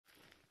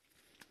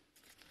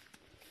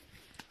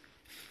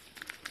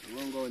You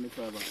won't go any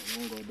further. You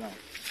won't go down.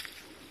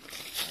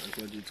 I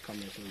told you to come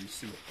here so you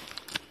see.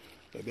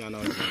 Maybe I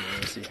know you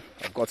see.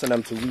 I've gotten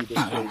them to read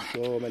this place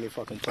so many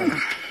fucking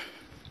times.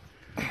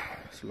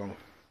 It's long.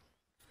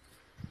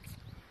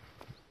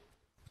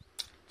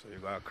 So you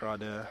got Accra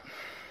there,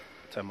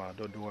 Tema,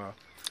 Dodua,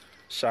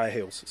 Shy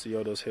Hills. See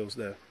all those hills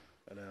there?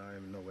 And I don't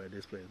even know where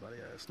this place, but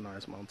yeah, it's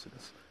nice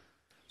mountains.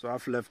 So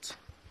I've left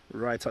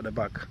right at the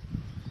back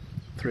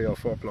 3 or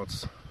 4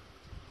 plots,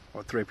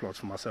 or 3 plots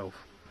for myself,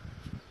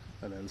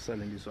 and then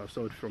selling these. So I've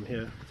sold from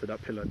here to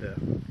that pillar there,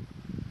 and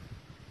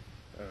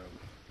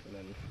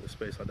then the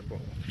space at the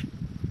bottom.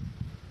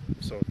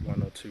 Sold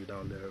 1 or 2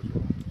 down there as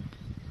well.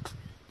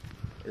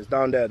 It's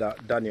down there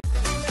that Daniel.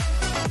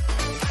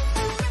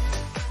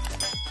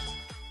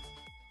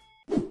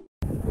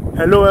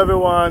 Hello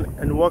everyone,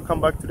 and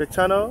welcome back to the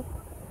channel.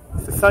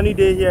 It's a sunny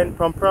day here in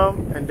Prom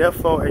Prom, and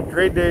therefore a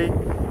great day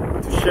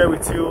to share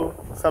with you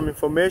some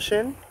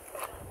information.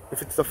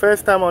 If it's the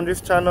first time on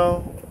this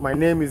channel, my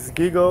name is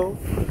Giggle,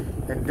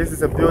 and this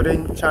is a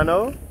building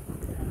channel.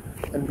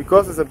 And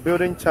because it's a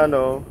building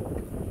channel,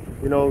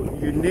 you know,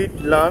 you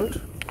need land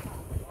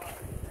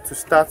to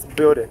start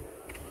building.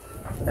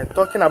 And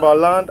talking about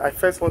land, I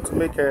first want to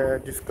make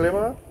a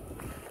disclaimer.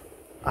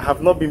 I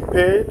have not been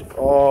paid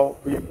or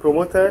been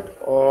promoted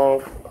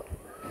or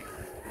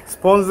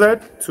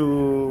sponsored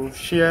to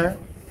share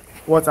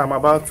what I'm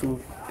about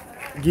to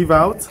give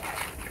out.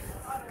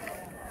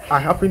 I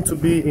happened to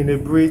be in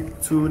Aburi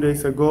 2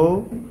 days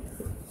ago.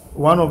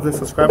 One of the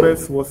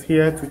subscribers was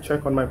here to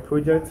check on my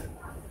project,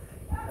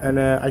 and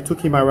I took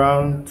him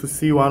around to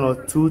see 1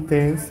 or 2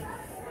 things,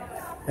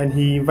 and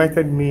he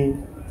invited me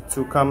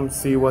to come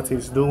see what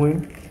he's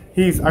doing.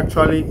 He's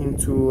actually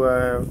into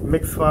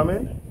mixed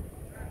farming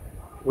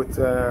with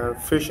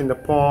fish in the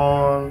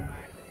pond,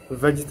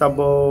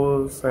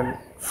 vegetables and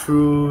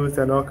fruits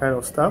and all kind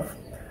of stuff.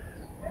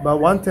 But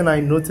one thing I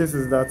noticed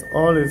is that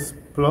all his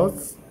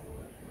plots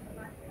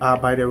are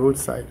by the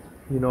roadside.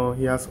 You know,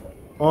 he has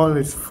all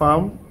his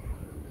farm,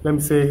 let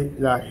me say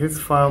that his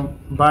farm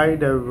by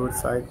the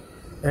roadside,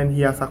 and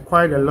he has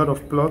acquired a lot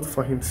of plots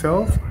for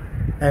himself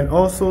and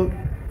also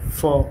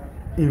for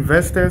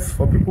investors,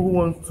 for people who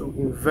want to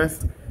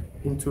invest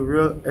into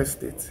real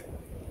estate.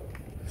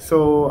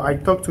 So I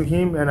talked to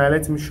him and I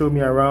let him show me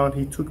around.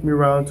 He took me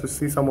around to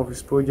see some of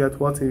his projects,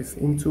 what he's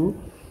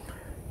into.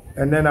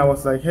 And then I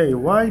was like, hey,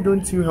 why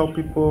don't you help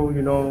people,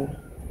 you know,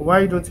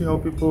 why don't you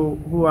help people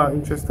who are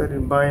interested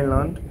in buying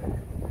land?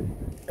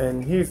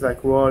 And he's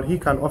like, well, he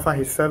can offer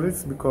his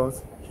service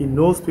because he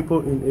knows people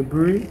in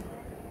Aburi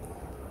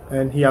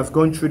and he has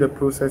gone through the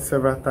process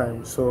several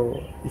times.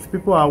 So if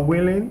people are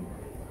willing,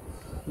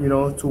 you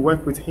know, to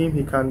work with him,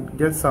 he can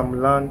get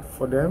some land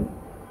for them.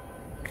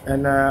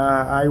 And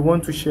I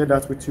want to share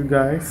that with you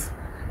guys.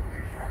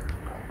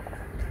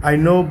 I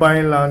know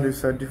buying land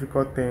is a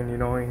difficult thing, you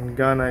know, in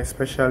Ghana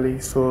especially,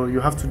 so you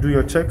have to do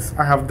your checks.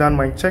 I have done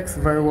my checks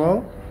very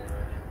well,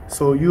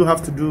 so you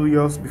have to do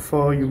yours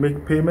before you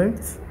make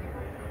payments.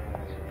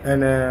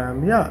 And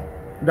yeah,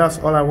 that's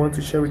all I want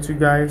to share with you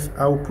guys.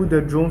 I will put the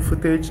drone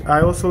footage.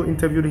 I also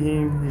interviewed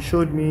him. He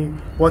showed me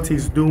what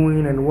he's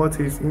doing and what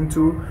he's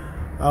into.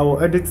 I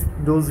will edit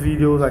those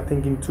videos, I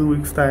think, in 2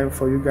 weeks time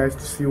for you guys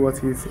to see what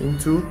he's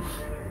into.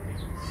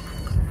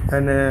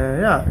 And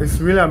yeah, it's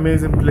really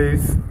amazing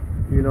place,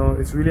 you know,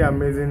 it's really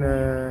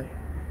amazing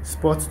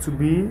spot to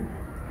be.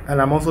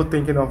 And I'm also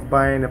thinking of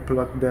buying a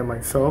plot there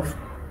myself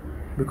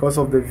because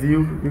of the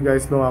view. You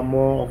guys know I'm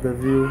more of the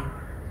view.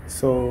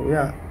 So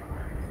yeah,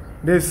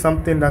 there's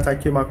something that I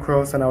came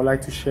across and I would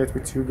like to share it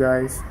with you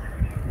guys.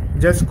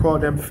 Just call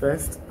them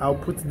first. I'll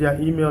put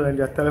their email and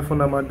their telephone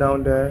number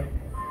down there.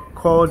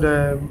 Call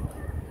them,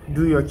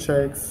 do your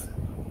checks,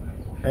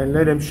 and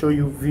let them show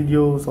you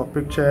videos or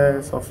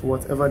pictures of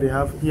whatever they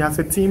have. He has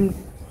a team.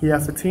 He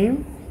has a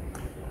team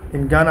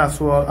in Ghana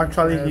as well.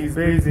 Actually, he's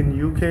based in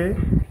UK,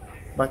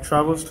 but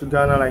travels to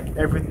Ghana like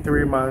every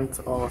 3 months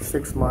or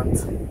 6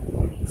 months.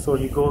 So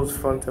he goes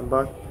front and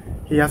back.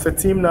 He has a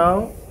team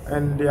now,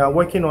 and they are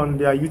working on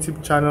their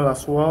YouTube channel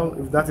as well.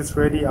 If that is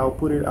ready, I'll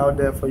put it out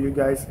there for you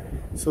guys,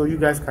 so you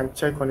guys can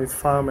check on his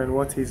farm and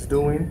what he's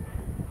doing.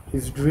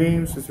 His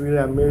dreams is really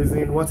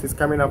amazing. What he's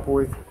coming up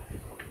with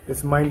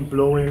is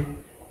mind-blowing.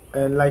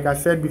 And like I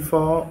said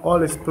before, all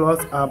his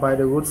plots are by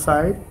the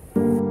roadside.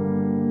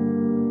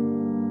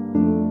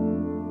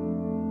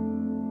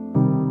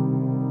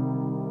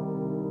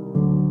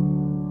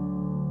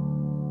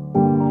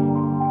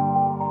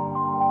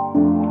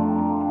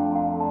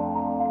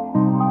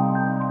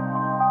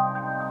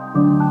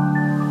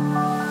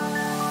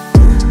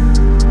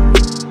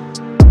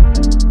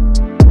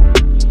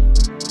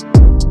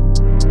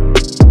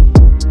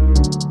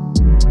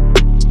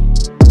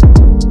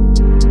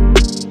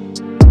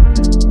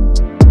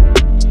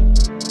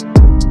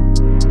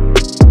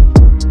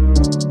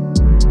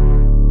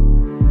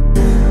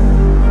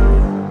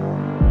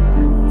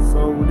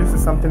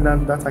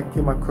 That I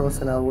came across,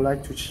 and I would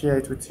like to share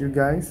it with you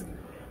guys.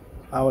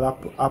 I will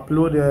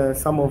upload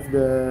some of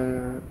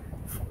the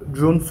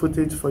drone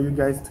footage for you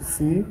guys to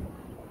see.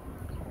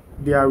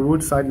 They are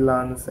roadside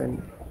lands,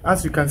 and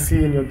as you can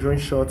see in your drone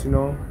shot, you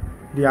know,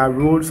 there are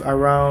roads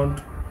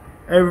around.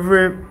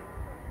 Every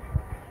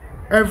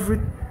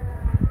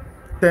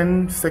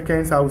 10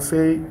 seconds, I would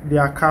say,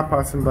 there are cars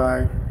passing by,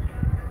 you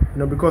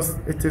know, because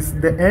it is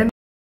the end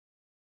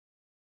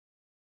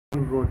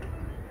road.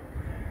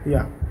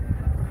 Yeah,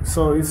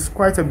 so it's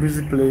quite a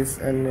busy place,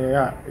 and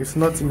yeah, it's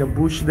not in the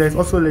bush. There's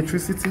also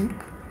electricity.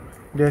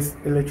 There's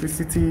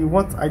electricity.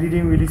 What I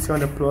didn't really see on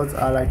the plot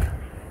are like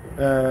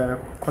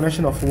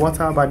connection of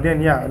water, but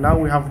then yeah, now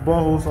we have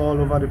boreholes all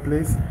over the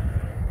place,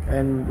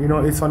 and you know,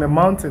 it's on a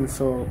mountain,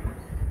 so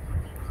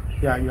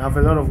yeah, you have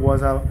a lot of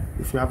water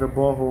if you have a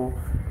borehole.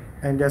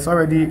 And there's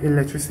already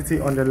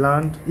electricity on the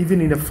land. Even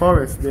in the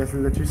forest, there's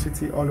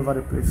electricity all over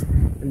the place.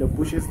 In the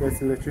bushes,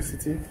 there's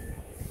electricity.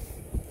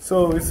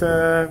 So it's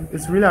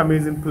really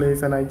amazing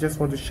place, and I just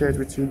want to share it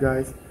with you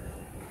guys.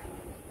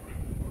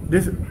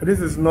 This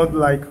is not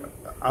like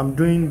I'm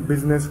doing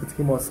business with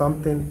him or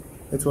something.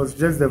 It was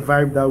just the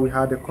vibe that we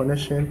had, a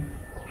connection,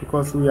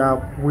 because we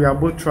are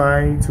both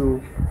trying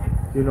to,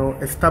 you know,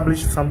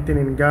 establish something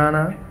in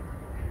Ghana.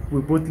 We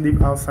both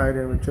live outside,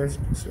 and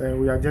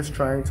we are just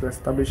trying to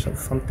establish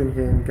something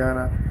here in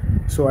Ghana.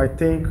 So I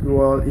think,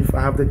 well, if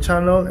I have the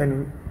channel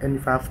and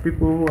if I have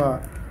people who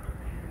are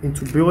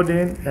into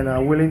building and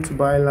are willing to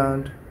buy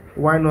land,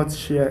 why not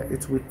share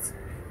it with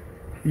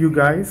you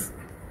guys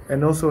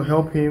and also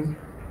help him,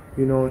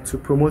 you know, to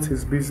promote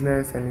his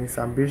business and his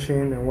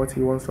ambition and what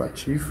he wants to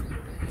achieve.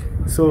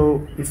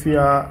 So if you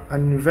are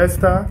an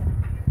investor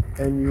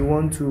and you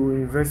want to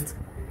invest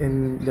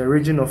in the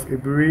region of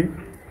Aburi,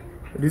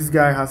 this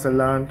guy has a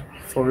land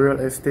for real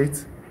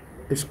estate.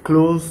 It's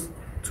close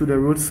to the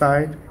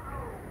roadside,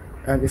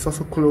 and it's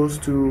also close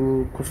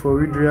to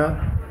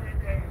Koforidria,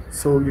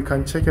 so you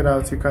can check it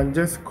out. You can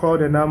just call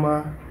the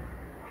number,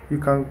 you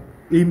can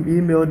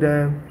email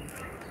them,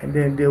 and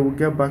then they will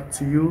get back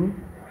to you.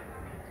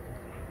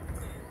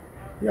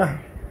 Yeah,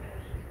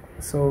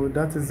 so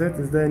that is it.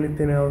 Is there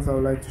anything else I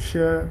would like to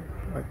share?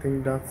 I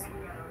think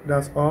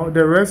that's all.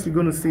 The rest you're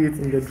going to see it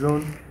in the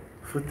drone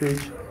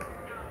footage.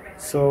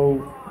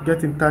 So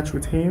get in touch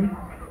with him,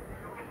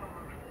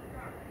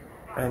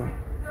 and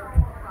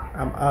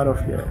I'm out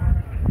of here.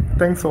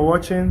 Thanks for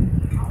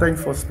watching.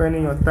 Thanks for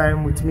spending your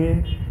time with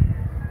me.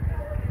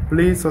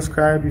 Please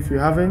subscribe if you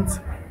haven't.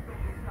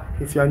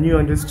 If you are new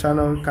on this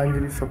channel,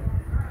 kindly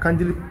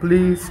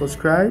please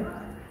subscribe.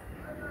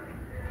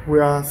 We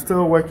are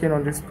still working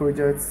on this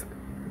project.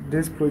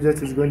 This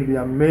project is going to be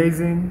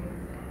amazing,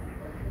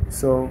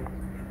 so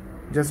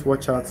just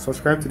watch out.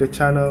 Subscribe to the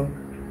channel,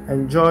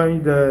 enjoy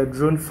the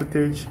drone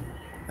footage,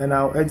 and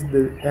I'll edit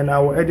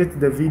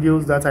the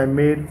videos that I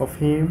made of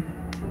him,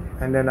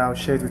 and then I'll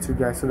share it with you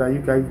guys so that you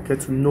guys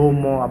get to know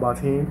more about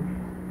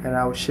him, and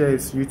I'll share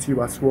his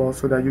YouTube as well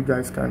so that you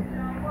guys can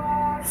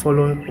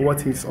follow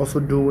what he's also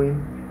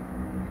doing.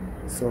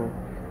 So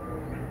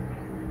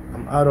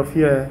I'm out of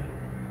here.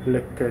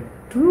 Look at